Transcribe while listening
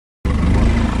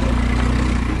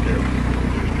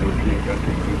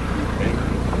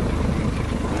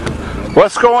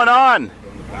What's going on?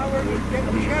 Well, we're getting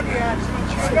the Cheviac.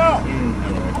 Let's go.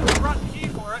 You brought the key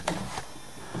for it.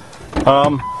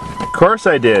 Of course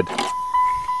I did.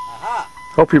 Aha.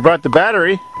 Hope you brought the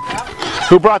battery. Yeah.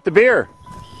 Who brought the beer?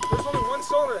 There's only one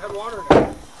cylinder that had water in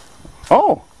it.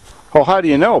 Oh. Well, how do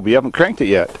you know? We haven't cranked it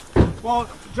yet. Well,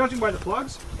 judging by the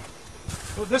plugs.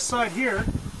 Well, this side here.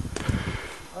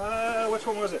 Which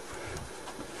one was it?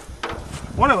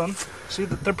 One of them. See,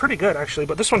 they're pretty good actually,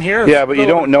 but this one here. Yeah, but you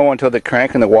don't know until the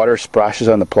crank and the water splashes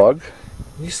on the plug.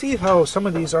 You see how some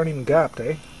of these aren't even gapped,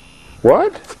 eh?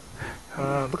 What?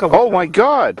 Look at. Oh my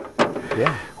God!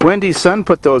 Yeah. Wendy's son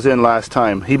put those in last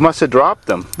time. He must have dropped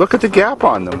them. Look at the gap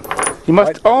on them. He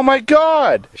must. What? Oh my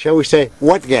God! Shall we say,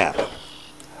 what gap?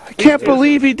 I can't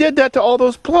believe he did that to all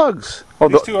those plugs. Oh,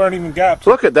 These two aren't even gapped.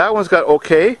 look at that one's got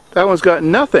okay. That one's got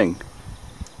nothing.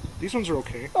 These ones are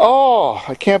okay. Oh,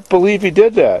 I can't believe he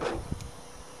did that.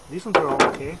 These ones are all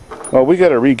okay. Well, we got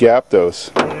to re-gap those.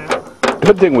 Yeah.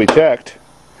 Good thing we checked.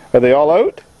 Are they all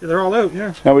out? Yeah, they're all out.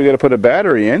 Yeah. Now we got to put a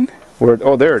battery in.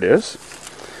 Oh, there it is.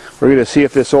 We're going to see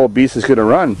if this old beast is going to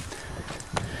run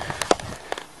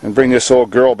and bring this old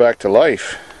girl back to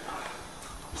life.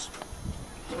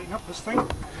 Tighten up this thing.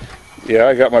 Yeah,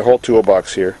 I got my whole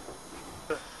toolbox here.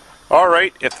 All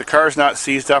right, if the car's not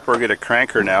seized up, we're going to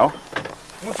crank her now.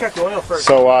 We'll check the oil first.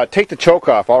 So take the choke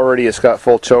off. Already it's got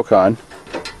full choke on.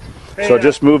 Hey, So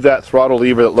just move that throttle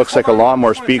lever that looks like a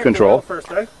lawnmower speed control. First,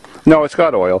 right? No, it's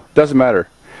got oil. Doesn't matter.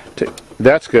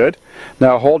 That's good.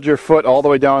 Now hold your foot all the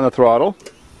way down on the throttle.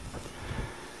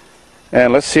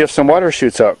 And let's see if some water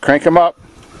shoots out. Crank them up.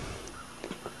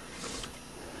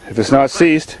 If it's not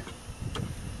seized.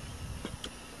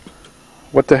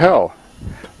 What the hell?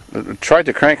 I tried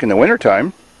to crank in the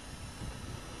wintertime.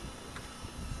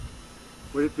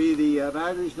 Would it be the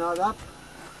battery's not up?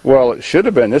 Well, it should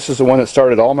have been. This is the one that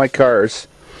started all my cars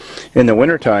in the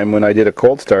wintertime when I did a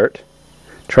cold start.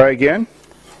 Try again.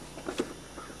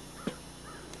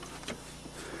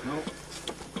 No.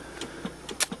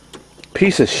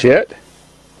 Piece of shit.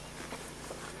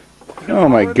 Oh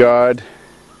my God.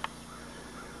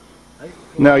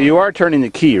 Now you are turning the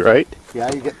key, right?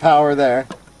 Yeah, you get power there.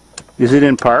 Is it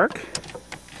in park?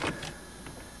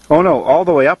 Oh no, all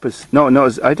the way up is no.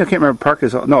 I can't remember. Park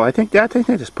is no. I think that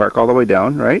is park all the way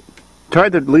down, right? Try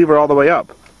the lever all the way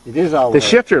up. It is all The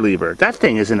shifter lever. That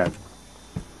thing isn't it?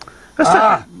 That's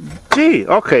not. Gee.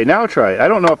 Okay, now try it. I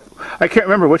don't know. I can't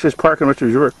remember which is park and which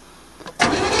is reverse.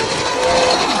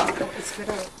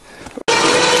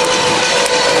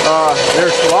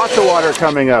 There's lots of water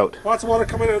coming out. Lots of water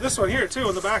coming out of this one here too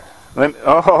in the back.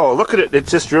 Oh, look at it.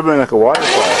 It's just dribbling like a waterfall.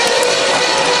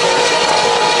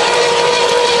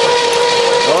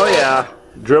 Oh yeah.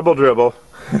 Dribble, dribble.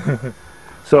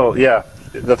 So yeah,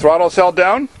 the throttle's held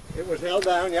down. It was held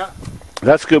down, yeah.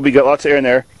 That's good. We got lots of air in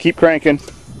there. Keep cranking.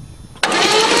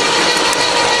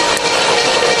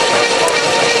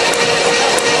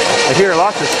 I hear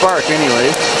lots of spark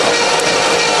anyway.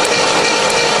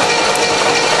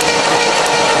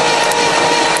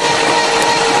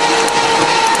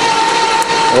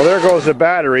 Well, there goes the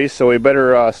battery, so we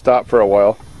better stop for a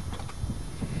while.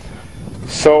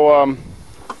 So,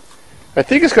 I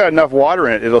think it's got enough water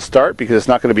in it. It'll start because it's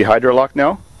not going to be hydrolocked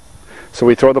now. So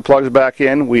we throw the plugs back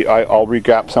in. I'll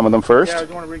re-gap some of them first. Yeah, I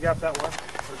want to re-gap that one.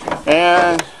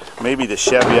 And maybe the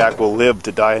Cheviac will live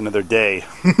to die another day.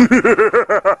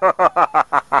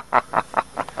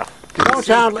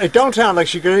 It don't sound like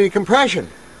she got any compression.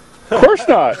 Of course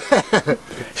not.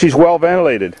 She's well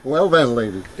ventilated. Well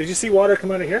ventilated. Did you see water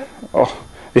come out of here? Oh,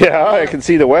 yeah, I can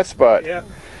see the wet spot. Yeah.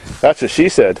 That's what she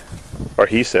said. Or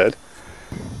he said.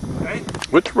 Okay.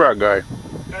 Which rat guy?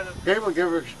 Okay, we'll give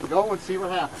her a go and see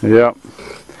what happens. Yeah.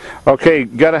 Okay,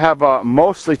 got to have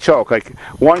mostly choke, like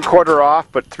 1/4 off,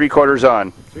 but 3/4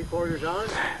 on. 3/4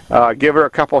 on. Give her a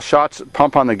couple shots,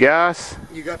 pump on the gas.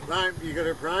 You got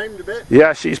her primed a bit?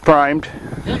 Yeah, she's primed.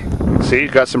 Okay. See,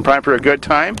 got some prime for a good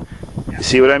time. You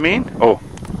see what I mean? Oh,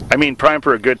 I mean prime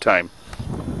for a good time.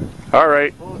 All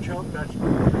right. Full choke, that's...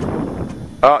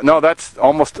 No, that's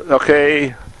almost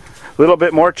okay. A little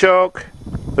bit more choke.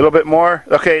 A little bit more.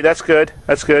 Okay, that's good.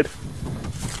 That's good.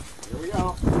 Here we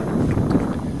go.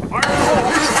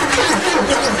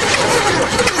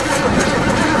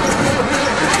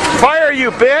 Fire,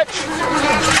 you bitch!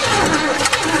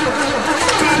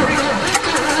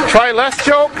 Try less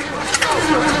choke.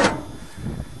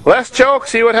 Less choke,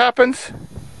 see what happens.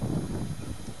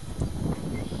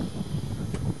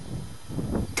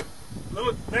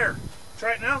 There.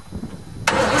 Try it now.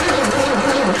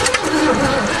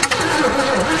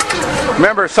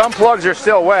 Remember, some plugs are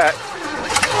still wet.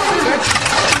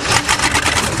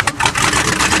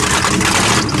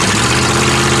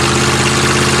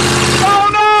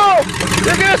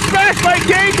 smashed my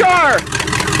K car!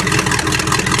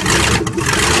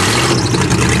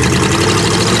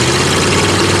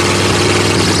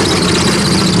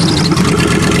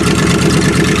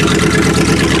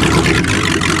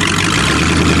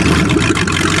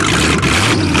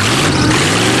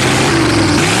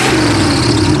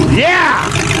 Yeah!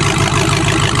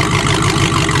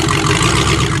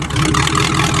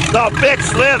 The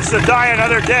bitch lives to die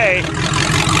another day.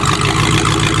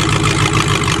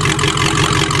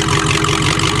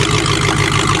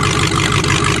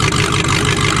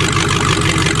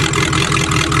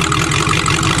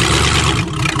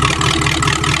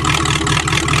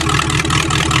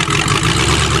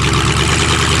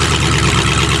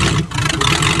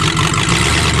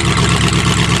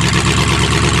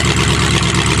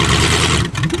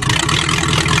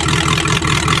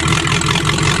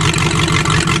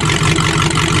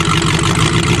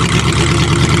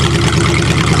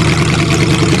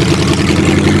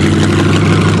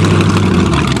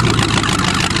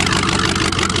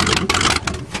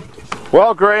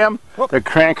 Well, Graham, the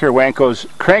cranker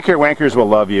wankers will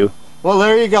love you. Well,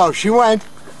 there you go. She went.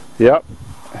 Yep.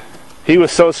 He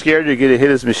was so scared you're going to hit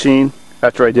his machine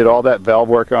after I did all that valve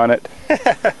work on it.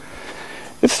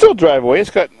 It's still driveway. It's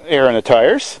got air in the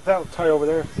tires. That'll tie over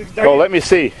there. Oh, let me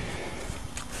see.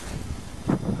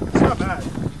 It's not bad.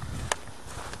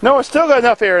 No, it's still got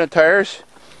enough air in the tires.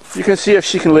 You can see if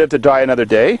she can live to die another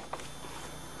day.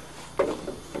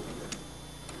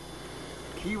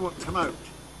 Key won't come out.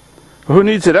 Who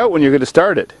needs it out when you're going to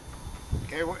start it?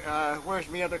 Okay, where's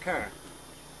my other car?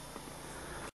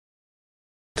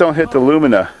 Don't hit the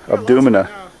lumina of Dumina.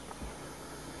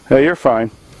 Yeah, you're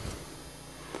fine.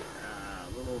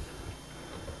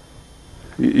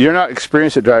 You're not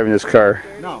experienced at driving this car.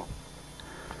 No.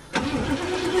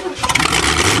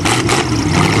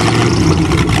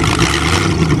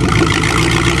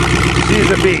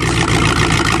 She's a beast.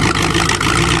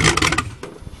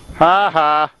 Ha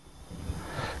ha.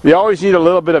 You always need a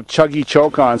little bit of chuggy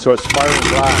choke on so it's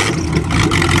sparkling black.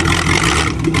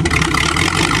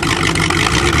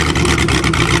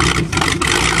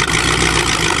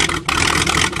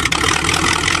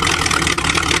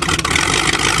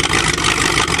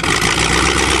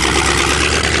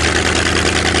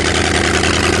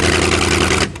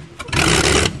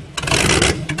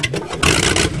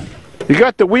 You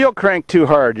got the wheel crank too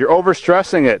hard. You're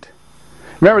overstressing it.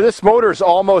 Remember, this motor is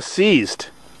almost seized.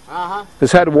 Uh-huh.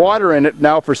 It's had water in it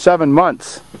now for 7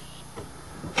 months.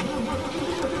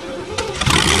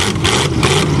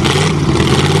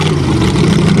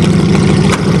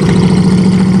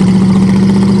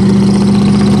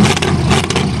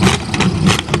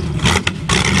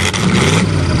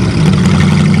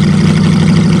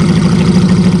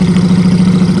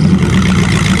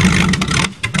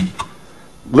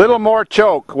 Little more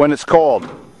choke when it's cold.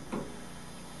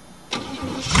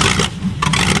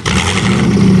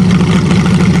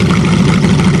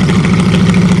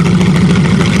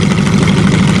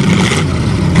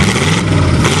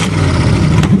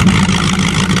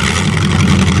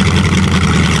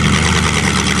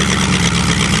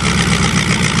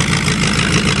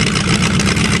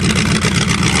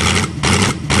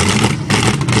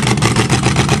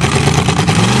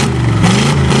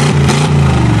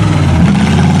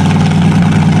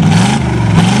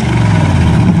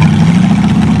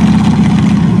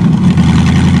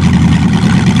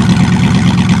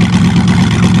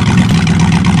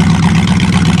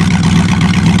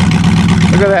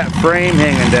 Look at that frame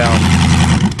hanging down.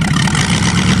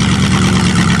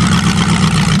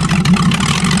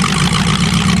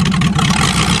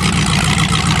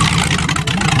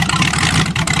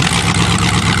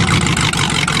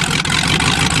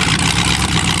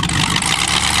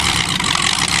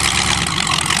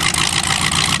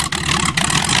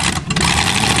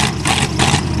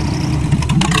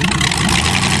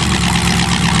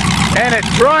 And it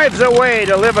drives away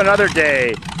to live another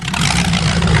day.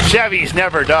 Chevys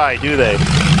never die, do they?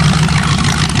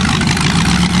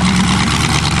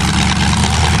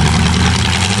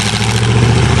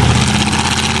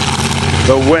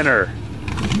 The winner.